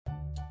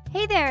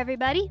Hey there,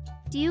 everybody!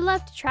 Do you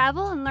love to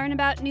travel and learn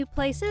about new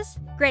places?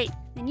 Great,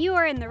 then you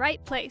are in the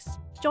right place.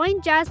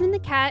 Join Jasmine the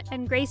cat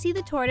and Gracie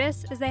the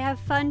tortoise as they have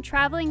fun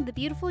traveling the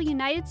beautiful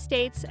United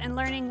States and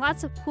learning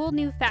lots of cool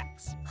new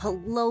facts.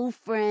 Hello,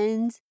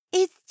 friends.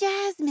 It's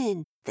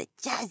Jasmine, the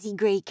jazzy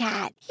gray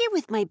cat, here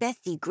with my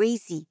bestie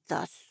Gracie,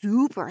 the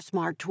super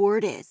smart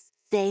tortoise.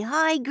 Say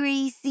hi,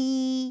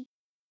 Gracie.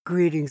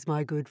 Greetings,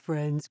 my good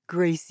friends.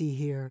 Gracie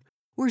here.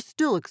 We're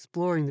still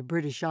exploring the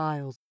British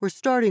Isles. We're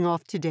starting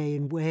off today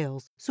in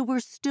Wales, so we're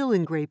still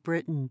in Great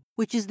Britain,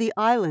 which is the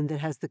island that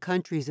has the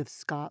countries of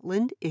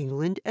Scotland,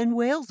 England, and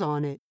Wales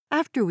on it.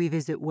 After we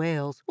visit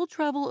Wales, we'll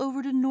travel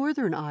over to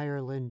Northern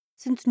Ireland.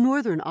 Since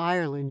Northern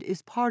Ireland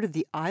is part of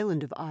the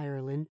island of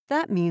Ireland,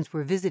 that means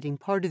we're visiting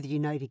part of the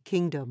United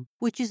Kingdom,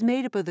 which is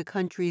made up of the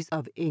countries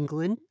of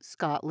England,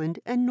 Scotland,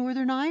 and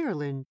Northern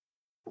Ireland.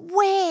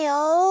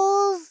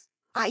 Wales?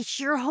 I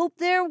sure hope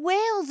there are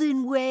whales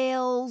in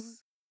Wales.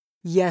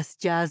 Yes,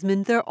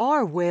 Jasmine, there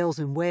are whales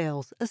in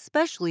Wales,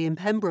 especially in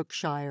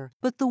Pembrokeshire,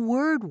 but the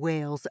word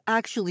whales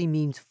actually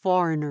means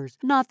foreigners,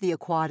 not the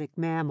aquatic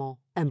mammal.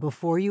 And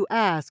before you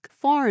ask,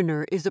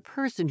 foreigner is a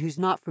person who's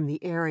not from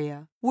the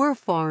area. We're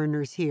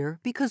foreigners here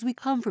because we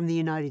come from the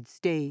United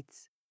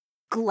States.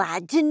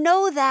 Glad to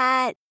know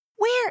that.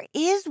 Where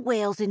is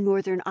Wales in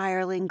Northern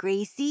Ireland,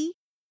 Gracie?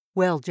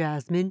 Well,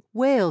 Jasmine,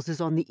 Wales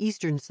is on the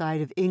eastern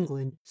side of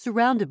England,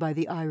 surrounded by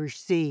the Irish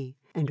Sea.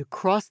 And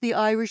across the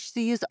Irish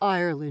Sea is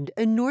Ireland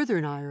and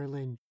Northern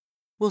Ireland.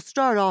 We'll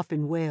start off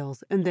in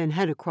Wales and then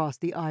head across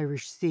the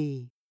Irish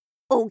Sea.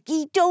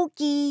 Okie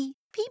dokie.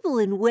 People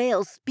in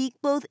Wales speak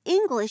both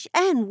English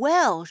and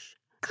Welsh.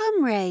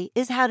 Cymru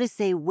is how to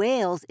say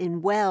Wales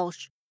in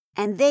Welsh.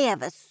 And they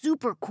have a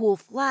super cool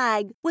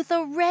flag with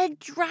a red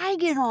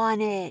dragon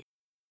on it.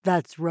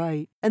 That's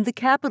right. And the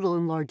capital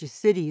and largest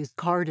city is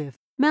Cardiff.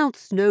 Mount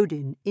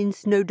Snowdon in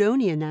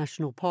Snowdonia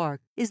National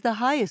Park is the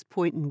highest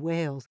point in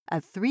Wales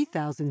at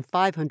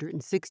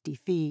 3,560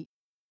 feet.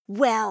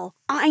 Well,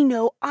 I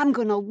know I'm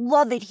gonna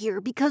love it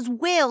here because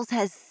Wales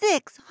has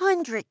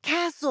 600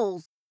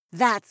 castles.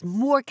 That's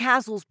more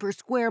castles per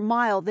square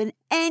mile than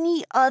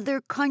any other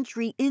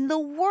country in the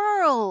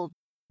world.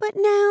 But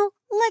now,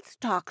 let's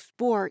talk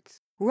sports.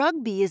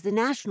 Rugby is the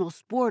national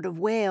sport of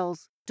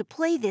Wales. To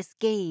play this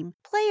game,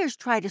 players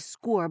try to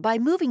score by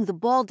moving the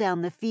ball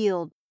down the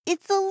field.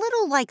 It's a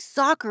little like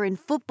soccer and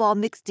football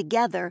mixed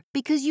together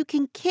because you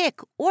can kick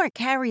or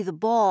carry the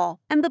ball,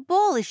 and the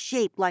ball is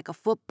shaped like a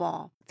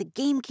football. The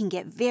game can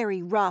get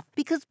very rough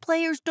because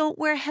players don't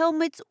wear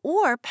helmets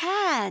or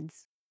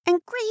pads.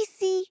 And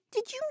Gracie,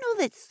 did you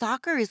know that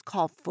soccer is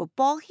called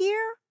football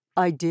here?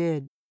 I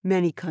did.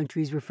 Many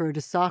countries refer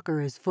to soccer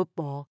as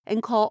football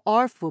and call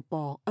our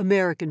football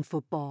American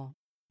football.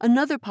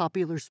 Another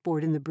popular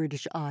sport in the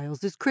British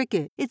Isles is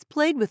cricket. It's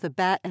played with a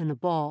bat and a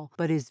ball,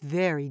 but is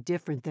very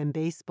different than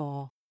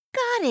baseball.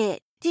 Got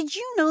it! Did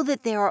you know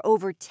that there are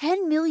over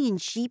 10 million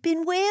sheep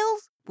in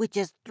Wales? Which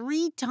is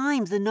 3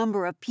 times the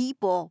number of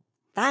people.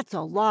 That's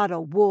a lot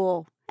of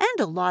wool and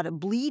a lot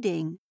of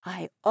bleeding.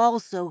 I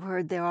also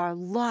heard there are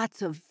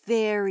lots of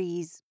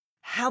fairies.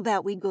 How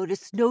about we go to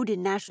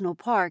Snowdon National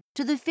Park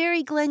to the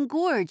Fairy Glen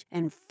Gorge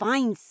and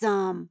find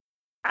some?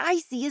 I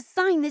see a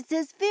sign that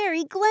says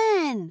Fairy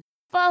Glen.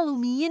 Follow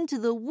me into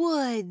the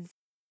woods.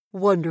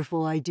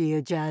 Wonderful idea,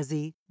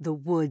 Jazzy. The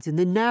woods in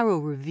the narrow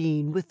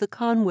ravine with the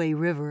Conway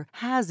River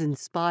has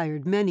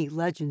inspired many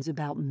legends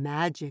about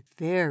magic,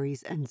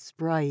 fairies, and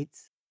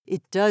sprites.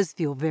 It does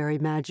feel very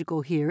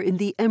magical here in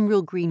the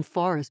emerald green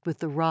forest with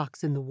the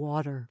rocks in the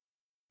water.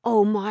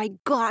 Oh my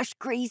gosh,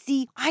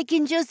 Gracie, I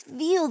can just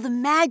feel the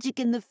magic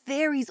and the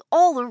fairies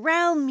all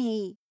around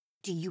me.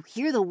 Do you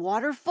hear the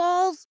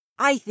waterfalls?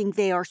 I think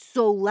they are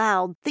so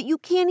loud that you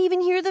can't even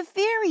hear the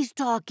fairies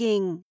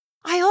talking.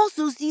 I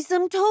also see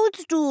some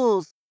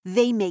toadstools.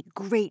 They make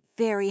great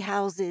fairy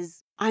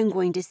houses. I'm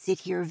going to sit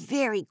here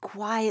very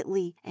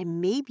quietly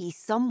and maybe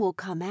some will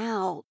come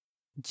out.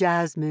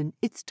 Jasmine,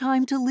 it's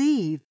time to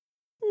leave.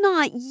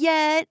 Not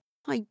yet.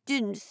 I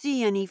didn't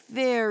see any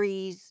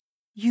fairies.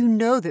 You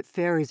know that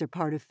fairies are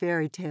part of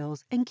fairy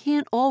tales and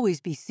can't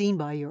always be seen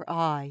by your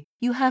eye.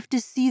 You have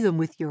to see them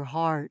with your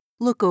heart.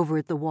 Look over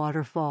at the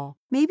waterfall.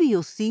 Maybe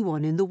you'll see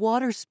one in the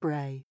water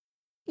spray.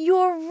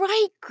 You're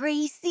right,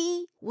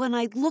 Gracie. When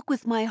I look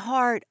with my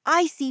heart,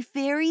 I see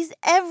fairies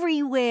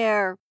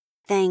everywhere.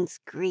 Thanks,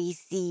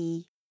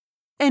 Gracie.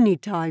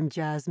 Anytime,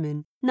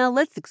 Jasmine. Now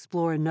let's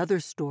explore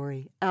another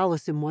story,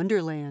 Alice in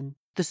Wonderland.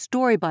 The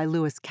story by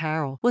Lewis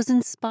Carroll was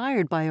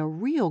inspired by a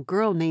real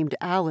girl named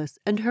Alice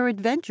and her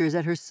adventures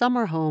at her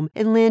summer home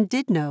in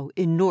Llandudno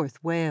in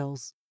North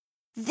Wales.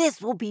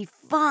 This will be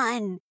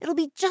fun. It'll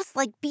be just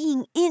like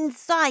being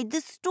inside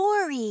the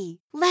story.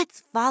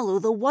 Let's follow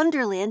the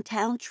Wonderland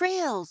Town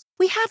trails.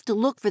 We have to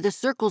look for the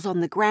circles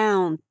on the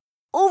ground.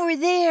 Over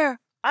there,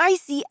 I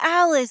see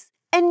Alice,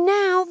 and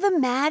now the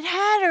Mad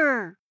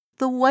Hatter.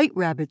 The White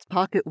Rabbit's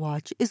pocket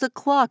watch is a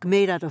clock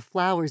made out of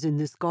flowers in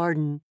this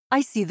garden.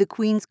 I see the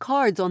Queen's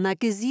cards on that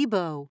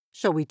gazebo.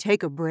 Shall we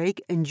take a break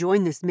and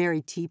join this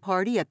merry tea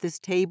party at this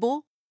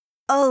table?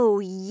 Oh,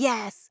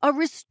 yes, a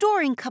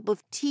restoring cup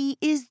of tea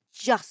is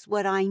just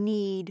what I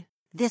need.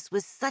 This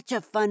was such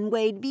a fun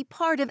way to be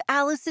part of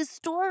Alice's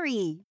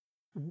story.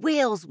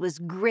 Wales was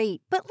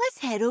great, but let's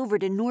head over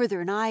to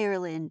Northern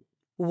Ireland.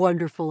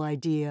 Wonderful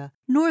idea.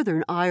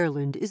 Northern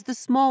Ireland is the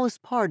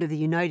smallest part of the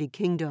United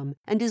Kingdom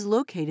and is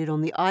located on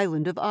the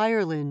island of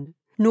Ireland.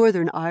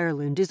 Northern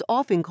Ireland is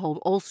often called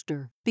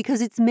Ulster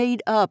because it's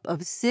made up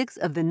of 6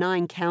 of the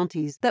 9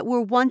 counties that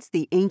were once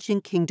the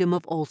ancient kingdom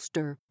of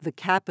Ulster. The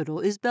capital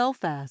is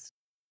Belfast.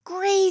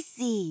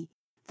 Gracie,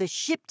 the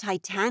ship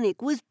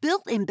Titanic was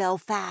built in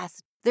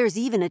Belfast. There's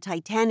even a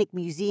Titanic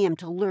museum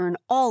to learn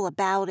all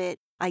about it.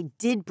 I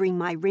did bring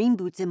my rain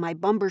boots and my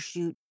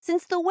bumbershoot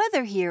since the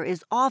weather here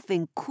is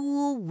often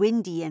cool,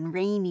 windy, and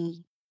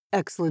rainy.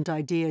 Excellent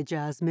idea,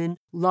 Jasmine.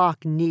 Lough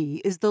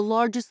Neagh is the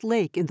largest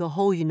lake in the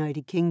whole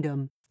United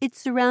Kingdom.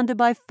 It's surrounded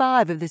by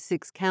 5 of the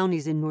 6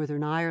 counties in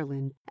Northern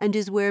Ireland and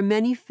is where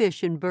many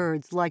fish and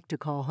birds like to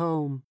call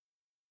home.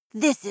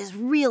 This is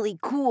really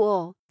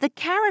cool. The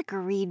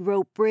Carrick-a-Reid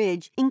Rope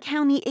Bridge in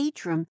County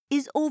Antrim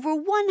is over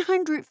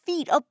 100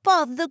 feet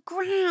above the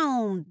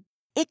ground.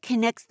 It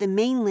connects the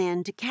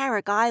mainland to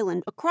Carrick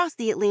Island across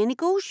the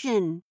Atlantic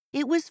Ocean.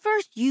 It was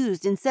first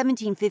used in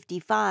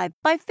 1755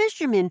 by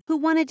fishermen who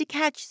wanted to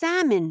catch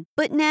salmon,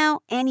 but now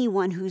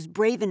anyone who's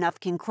brave enough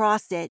can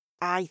cross it.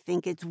 I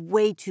think it's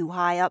way too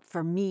high up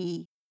for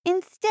me.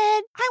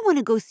 Instead, I want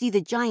to go see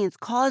the Giant's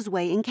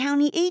Causeway in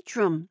County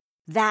Antrim.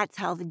 That's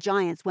how the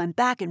Giants went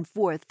back and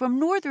forth from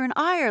Northern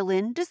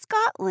Ireland to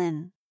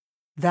Scotland.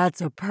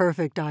 That's a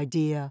perfect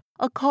idea.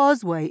 A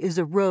causeway is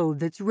a road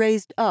that's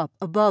raised up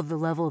above the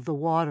level of the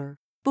water.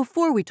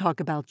 Before we talk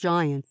about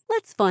giants,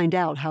 let's find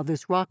out how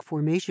this rock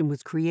formation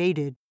was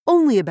created.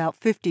 Only about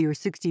 50 or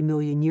 60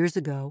 million years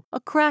ago, a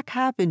crack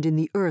happened in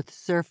the Earth's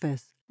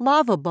surface.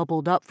 Lava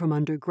bubbled up from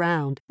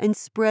underground and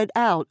spread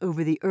out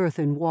over the earth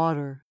and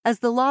water. As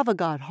the lava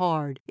got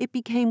hard, it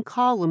became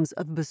columns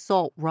of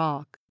basalt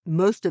rock.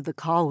 Most of the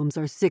columns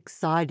are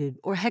 6-sided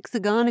or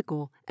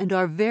hexagonal and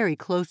are very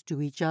close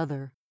to each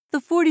other. The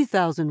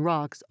 40,000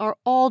 rocks are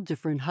all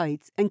different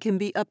heights and can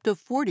be up to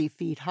 40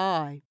 feet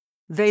high.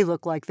 They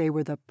look like they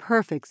were the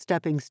perfect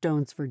stepping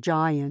stones for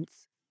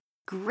giants.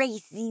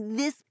 Gracie,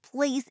 this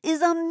place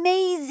is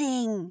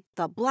amazing.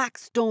 The black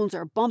stones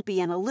are bumpy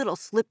and a little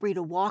slippery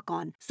to walk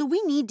on, so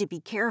we need to be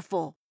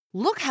careful.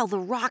 Look how the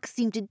rocks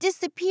seem to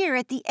disappear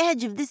at the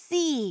edge of the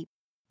sea.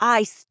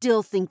 I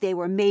still think they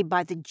were made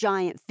by the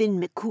giant Finn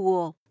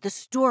McCool. The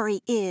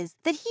story is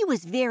that he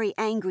was very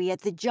angry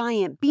at the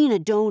giant Bina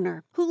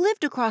Donor, who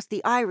lived across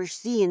the Irish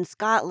Sea in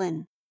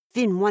Scotland.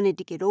 Finn wanted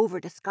to get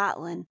over to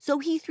Scotland, so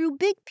he threw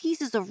big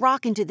pieces of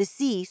rock into the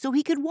sea so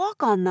he could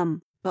walk on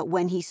them. But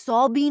when he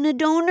saw Bina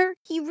Donor,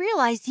 he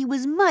realized he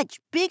was much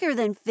bigger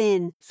than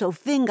Finn, so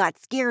Finn got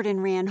scared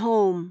and ran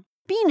home.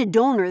 Bina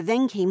Donor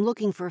then came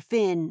looking for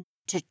Finn.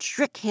 To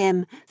trick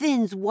him,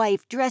 Finn's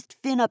wife dressed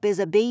Finn up as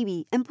a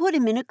baby and put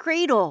him in a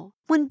cradle.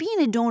 When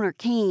Bina Donor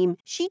came,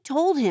 she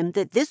told him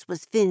that this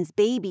was Finn's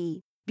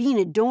baby.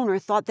 Bina Donor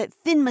thought that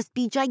Finn must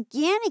be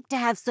gigantic to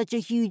have such a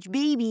huge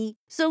baby,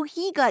 so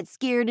he got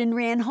scared and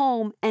ran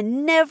home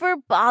and never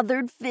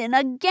bothered Finn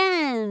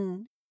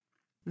again.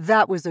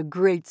 That was a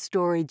great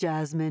story,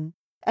 Jasmine.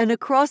 And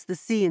across the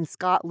sea in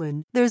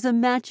Scotland, there's a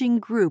matching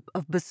group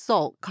of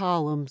basalt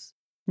columns.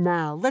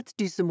 Now, let's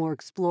do some more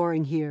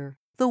exploring here.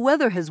 The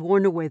weather has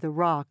worn away the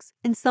rocks,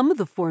 and some of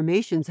the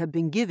formations have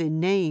been given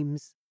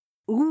names.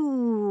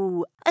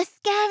 Ooh, a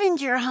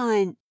scavenger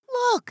hunt.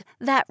 Look,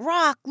 that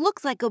rock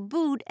looks like a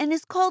boot and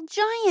is called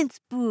Giant's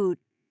Boot.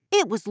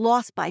 It was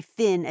lost by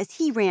Finn as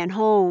he ran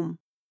home.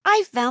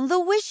 I found the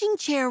wishing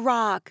chair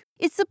rock.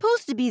 It's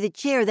supposed to be the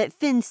chair that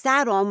Finn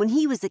sat on when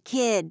he was a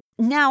kid.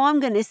 Now I'm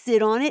going to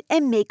sit on it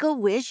and make a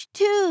wish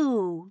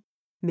too.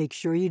 Make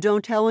sure you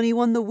don't tell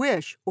anyone the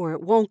wish, or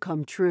it won't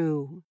come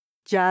true.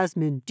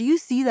 Jasmine, do you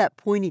see that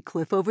pointy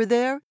cliff over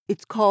there?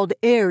 It's called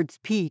Aird's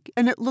Peak,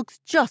 and it looks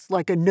just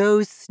like a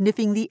nose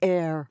sniffing the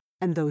air.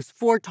 And those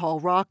 4 tall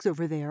rocks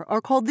over there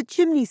are called the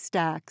chimney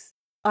stacks.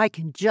 I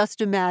can just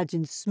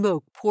imagine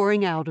smoke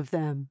pouring out of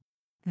them.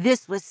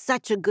 This was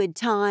such a good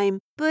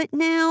time, but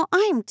now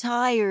I'm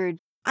tired.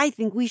 I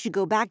think we should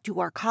go back to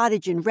our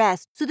cottage and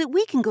rest so that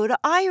we can go to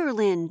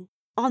Ireland.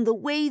 On the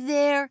way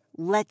there,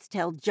 let's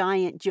tell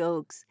giant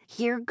jokes.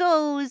 Here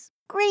goes.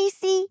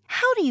 Gracie,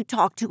 how do you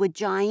talk to a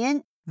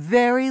giant?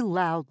 Very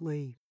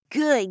loudly.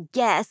 Good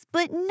guess,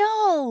 but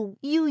no,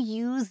 you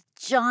use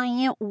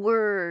giant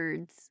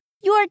words.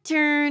 Your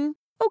turn.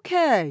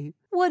 Okay,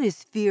 what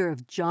is fear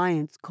of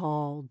giants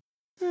called?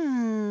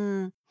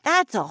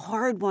 That's a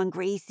hard one,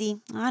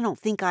 Gracie. I don't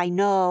think I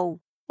know.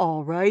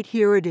 All right,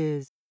 here it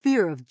is.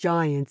 Fear of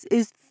giants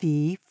is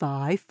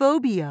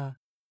fee-fi-phobia.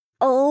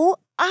 Oh,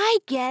 I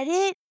get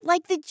it.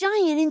 Like the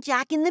giant in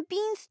Jack and the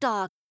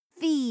Beanstalk.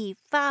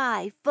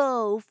 Fee-fi-fo-fum.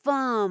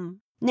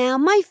 Now,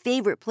 my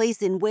favorite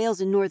place in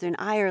Wales and Northern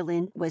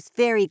Ireland was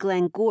Fairy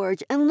Glen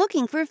Gorge and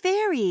looking for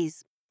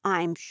fairies.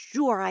 I'm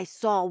sure I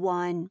saw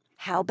one.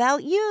 How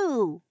about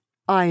you?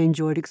 I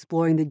enjoyed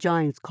exploring the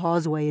Giant's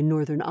Causeway in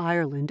Northern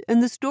Ireland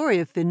and the story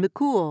of Finn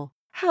McCool.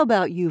 How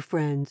about you,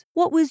 friends?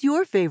 What was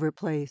your favorite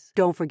place?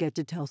 Don't forget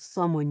to tell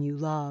someone you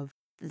love.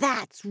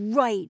 That's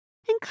right.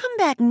 And come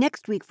back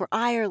next week for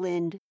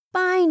Ireland.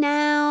 Bye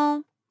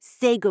now.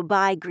 Say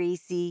goodbye,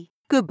 Gracie.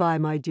 Goodbye,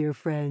 my dear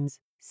friends.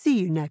 See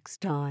you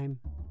next time.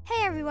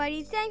 Hey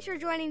everybody, thanks for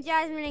joining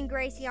Jasmine and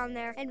Gracie on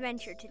their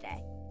adventure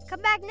today.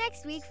 Come back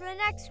next week for the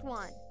next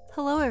one.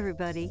 Hello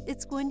everybody,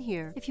 it's Gwen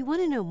here. If you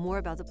want to know more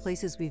about the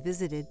places we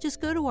visited, just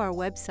go to our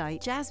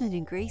website,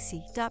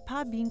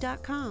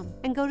 jasmineandgracie.podbean.com,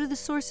 and go to the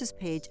sources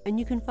page and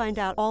you can find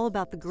out all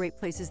about the great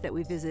places that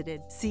we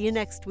visited. See you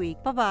next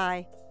week.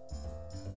 Bye-bye.